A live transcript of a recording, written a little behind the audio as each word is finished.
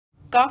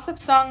Gossip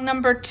song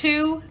number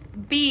 2,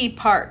 B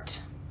part.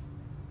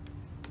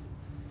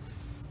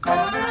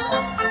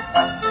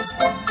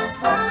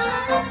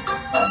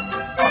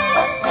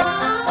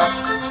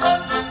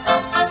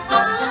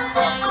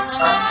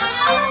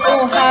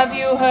 Oh, have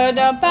you heard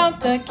about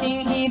the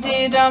king? He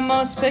did a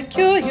most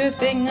peculiar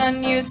thing. A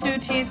new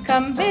suit he's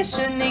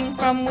commissioning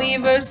from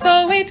weavers,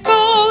 so it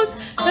goes.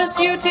 The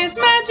suit is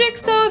magic,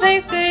 so they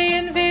say,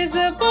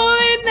 invisible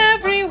in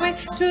every way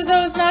to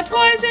those not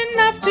wise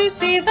enough to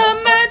see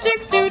the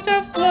magic suit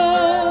of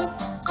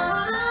clothes.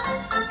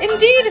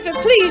 Indeed, if it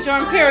please your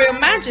Imperial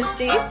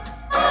Majesty,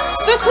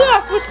 the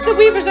cloth which the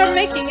weavers are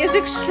making is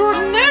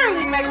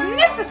extraordinarily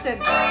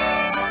magnificent.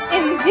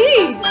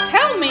 Indeed,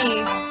 tell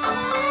me.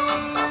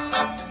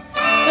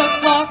 The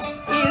cloth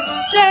is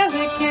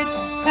delicate,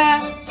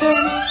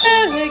 patterns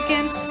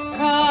elegant,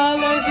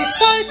 colors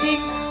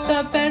exciting,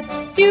 the best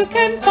you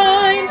can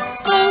find.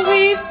 The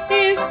weave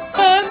is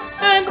firm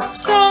and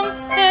strong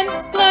and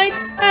light,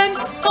 and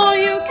all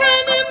you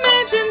can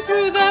imagine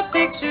through the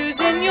pictures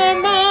in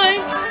your mind.